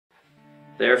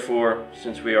Therefore,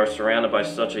 since we are surrounded by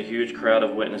such a huge crowd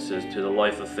of witnesses to the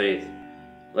life of faith,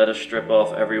 let us strip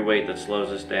off every weight that slows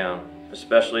us down,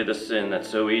 especially the sin that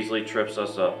so easily trips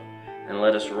us up, and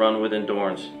let us run with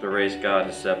endurance the race God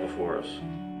has set before us.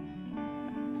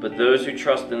 But those who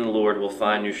trust in the Lord will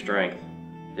find new strength.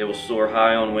 They will soar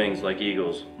high on wings like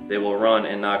eagles. They will run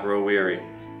and not grow weary.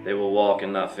 They will walk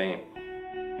and not faint.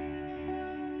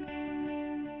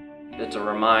 It's a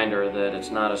reminder that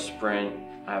it's not a sprint.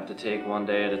 I have to take one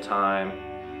day at a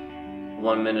time,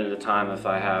 1 minute at a time if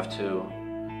I have to.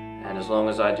 And as long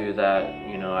as I do that,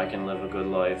 I can live a good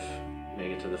life,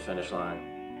 make it to the finish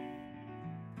line.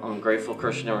 I'm Grateful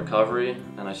Christian in Recovery,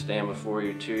 and I stand before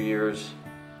you 2 years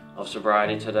of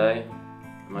sobriety today.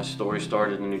 My story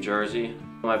started in New Jersey.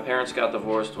 My parents got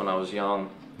divorced when I was young,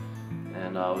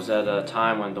 and I was at a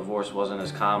time when divorce wasn't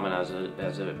as common as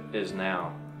it is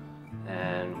now.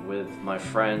 And with my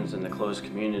friends and the close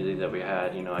community that we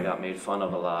had, I got made fun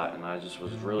of a lot, and I just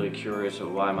was really curious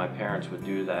of why my parents would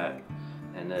do that.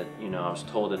 And that, I was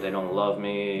told that they don't love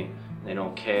me, they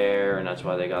don't care, and that's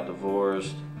why they got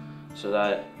divorced. So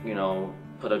that,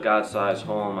 put a God-sized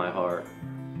hole in my heart.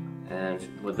 And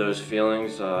with those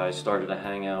feelings, I started to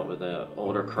hang out with an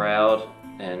older crowd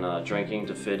and drinking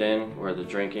to fit in, where the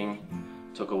drinking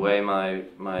took away my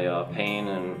pain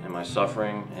and my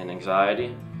suffering and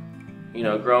anxiety.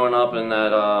 Growing up in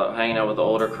that, hanging out with the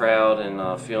older crowd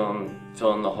and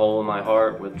filling the hole in my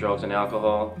heart with drugs and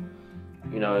alcohol,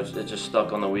 it just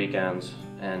stuck on the weekends.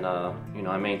 And,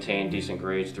 I maintained decent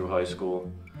grades through high school.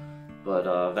 But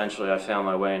eventually I found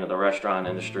my way into the restaurant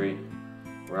industry,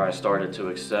 where I started to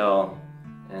excel.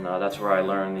 And that's where I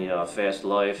learned the fast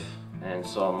life and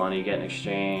saw money getting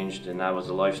exchanged. And that was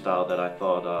the lifestyle that I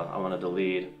thought I wanted to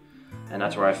lead. And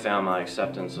that's where I found my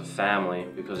acceptance of family,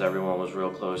 because everyone was real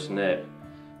close-knit.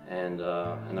 And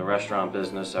in the restaurant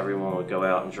business, everyone would go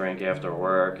out and drink after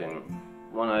work. And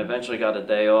when I eventually got a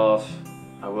day off,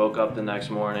 I woke up the next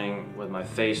morning with my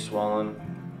face swollen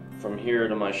from here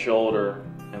to my shoulder.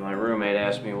 And my roommate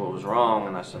asked me what was wrong,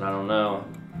 and I said, I don't know.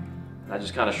 And I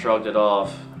just kind of shrugged it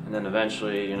off. And then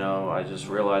eventually, I just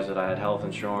realized that I had health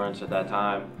insurance at that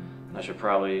time. And I should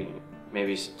probably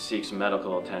maybe seek some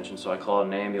medical attention, so I called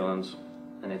an ambulance,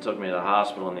 and they took me to the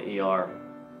hospital in the ER.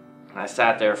 And I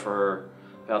sat there for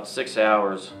about 6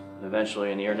 hours, and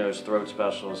eventually an ear, nose, throat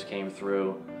specialist came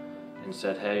through and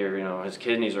said, hey, his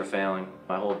kidneys are failing.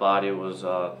 My whole body was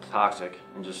toxic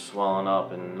and just swelling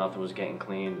up, and nothing was getting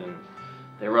cleaned. And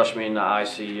they rushed me into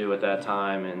ICU at that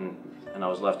time, and I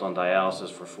was left on dialysis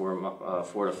for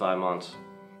 4 to 5 months.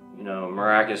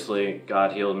 Miraculously,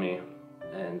 God healed me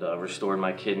and restored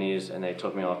my kidneys, and they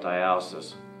took me off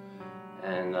dialysis.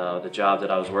 And the job that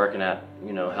I was working at,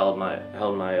 held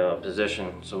my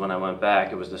position. So when I went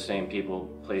back, it was the same people,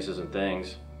 places, and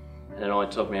things. And it only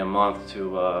took me a month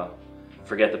to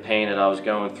forget the pain that I was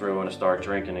going through and to start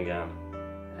drinking again.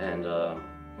 And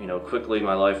quickly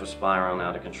my life was spiraling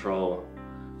out of control.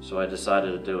 So I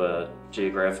decided to do a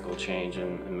geographical change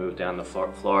and move down to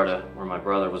Florida, where my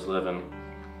brother was living.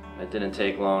 It didn't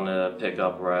take long to pick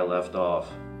up where I left off,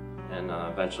 and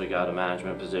eventually got a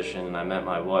management position, and I met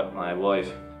my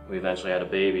wife. We eventually had a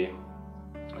baby,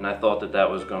 and I thought that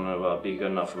was going to be good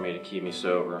enough for me to keep me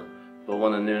sober. But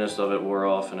when the newness of it wore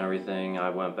off and everything, I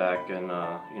went back and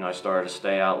I started to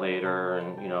stay out later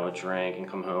and would drink and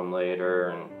come home later.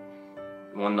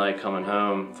 And one night coming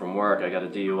home from work, I got a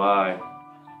DUI,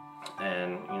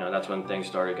 and that's when things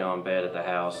started going bad at the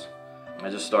house.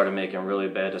 I just started making really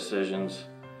bad decisions.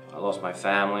 I lost my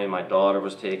family, my daughter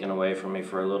was taken away from me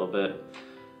for a little bit,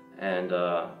 and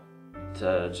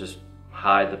to just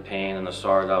hide the pain and the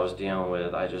sorrow that I was dealing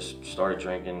with, I just started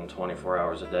drinking 24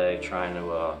 hours a day, trying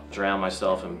to drown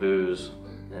myself in booze.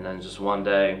 And then just one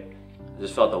day, I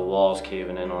just felt the walls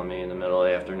caving in on me in the middle of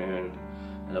the afternoon,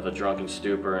 and of a drunken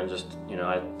stupor, and just,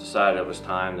 I decided it was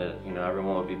time that,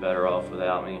 everyone would be better off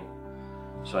without me.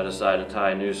 So I decided to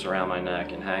tie a noose around my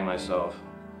neck and hang myself.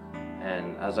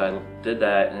 And as I did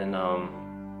that, and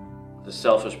the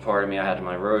selfish part of me, I had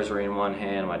my rosary in one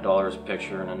hand, my daughter's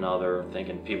picture in another,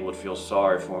 thinking people would feel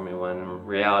sorry for me, when in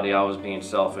reality I was being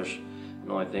selfish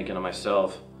and only thinking of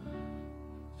myself.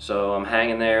 So I'm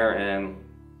hanging there, and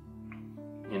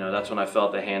that's when I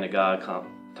felt the hand of God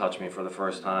touch me for the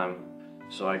first time.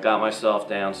 So I got myself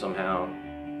down somehow,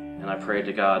 and I prayed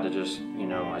to God to just,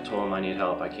 I told him I need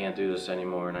help, I can't do this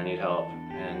anymore and I need help.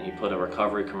 And he put a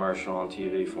recovery commercial on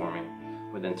TV for me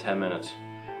within 10 minutes.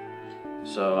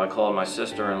 So I called my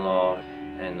sister-in-law,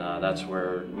 and that's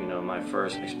where, my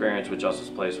first experience with Justice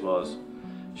Place was.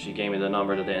 She gave me the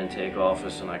number to the intake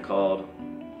office, and I called.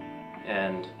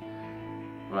 And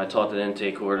When I talked to the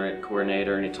intake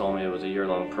coordinator and he told me it was a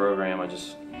year-long program, I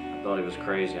thought he was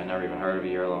crazy. I never even heard of a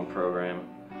year-long program.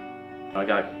 I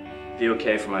got the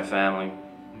okay from my family,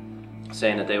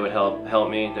 saying that they would help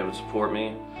me, they would support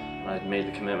me. I made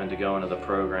the commitment to go into the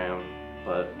program,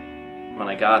 but when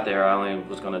I got there, I only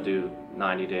was going to do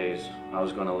 90 days. I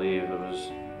was going to leave.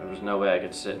 There was no way I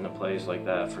could sit in a place like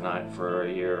that for a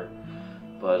year.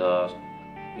 But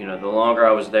you know, the longer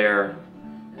I was there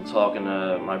and talking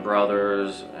to my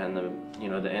brothers and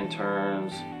the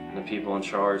interns and the people in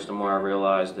charge, the more I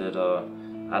realized that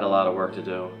I had a lot of work to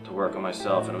do to work on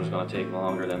myself, and it was going to take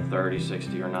longer than 30,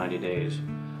 60, or 90 days.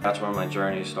 That's where my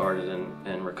journey started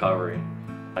in recovery.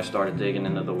 I started digging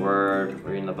into the Word,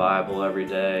 reading the Bible every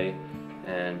day,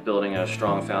 and building a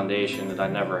strong foundation that I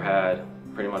never had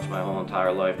pretty much my whole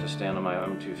entire life to stand on my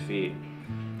own 2 feet.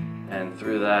 And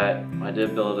through that, I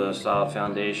did build a solid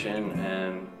foundation,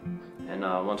 and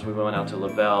once we went out to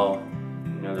LaBelle,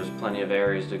 you know, there's plenty of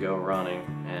areas to go running.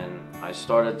 And I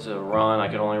started to run. I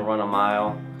could only run a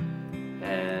mile,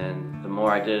 and the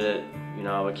more I did it, you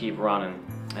know, I would keep running.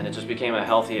 And it just became a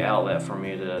healthy outlet for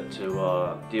me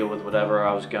to deal with whatever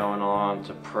I was going on,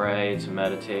 to pray, to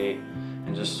meditate,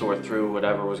 and just sort through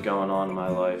whatever was going on in my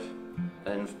life.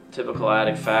 In typical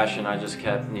addict fashion, I just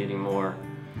kept needing more.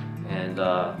 And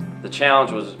the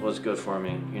challenge was good for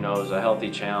me. You know, it was a healthy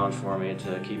challenge for me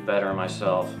to keep bettering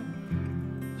myself.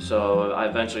 So I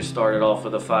eventually started off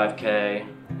with a 5K,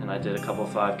 and I did a couple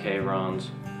 5K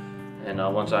runs. And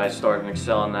once I started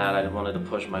excelling that, I wanted to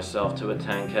push myself to a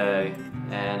 10K.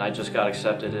 And I just got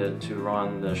accepted to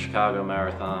run the Chicago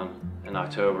Marathon in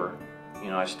October. You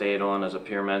know, I stayed on as a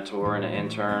peer mentor and an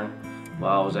intern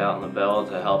while I was out in LaBelle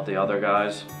to help the other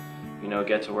guys, you know,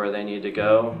 get to where they need to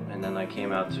go. And then I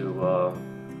came out to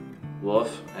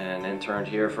Wolf and interned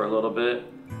here for a little bit.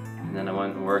 And then I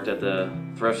went and worked at the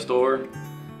thrift store.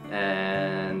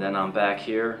 And then I'm back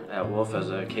here at Wolf as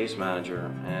a case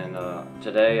manager. And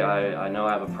today I know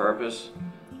I have a purpose.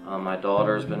 My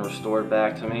daughter's been restored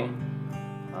back to me.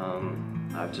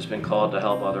 I've just been called to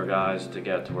help other guys to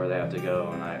get to where they have to go,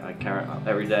 and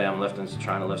every day I'm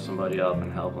trying to lift somebody up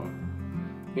and help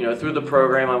them. You know, through the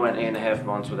program I went 8.5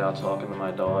 months without talking to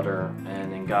my daughter,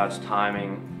 and in God's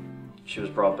timing she was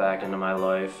brought back into my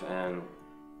life, and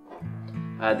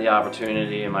I had the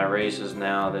opportunity in my races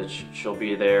now that she'll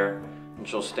be there, and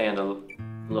she'll stand a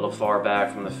little far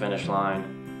back from the finish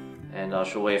line, and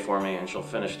she'll wait for me and she'll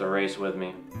finish the race with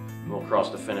me. We'll cross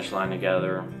the finish line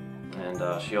together.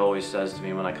 And she always says to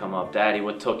me when I come up, "Daddy,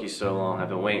 what took you so long? I've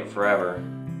been waiting forever."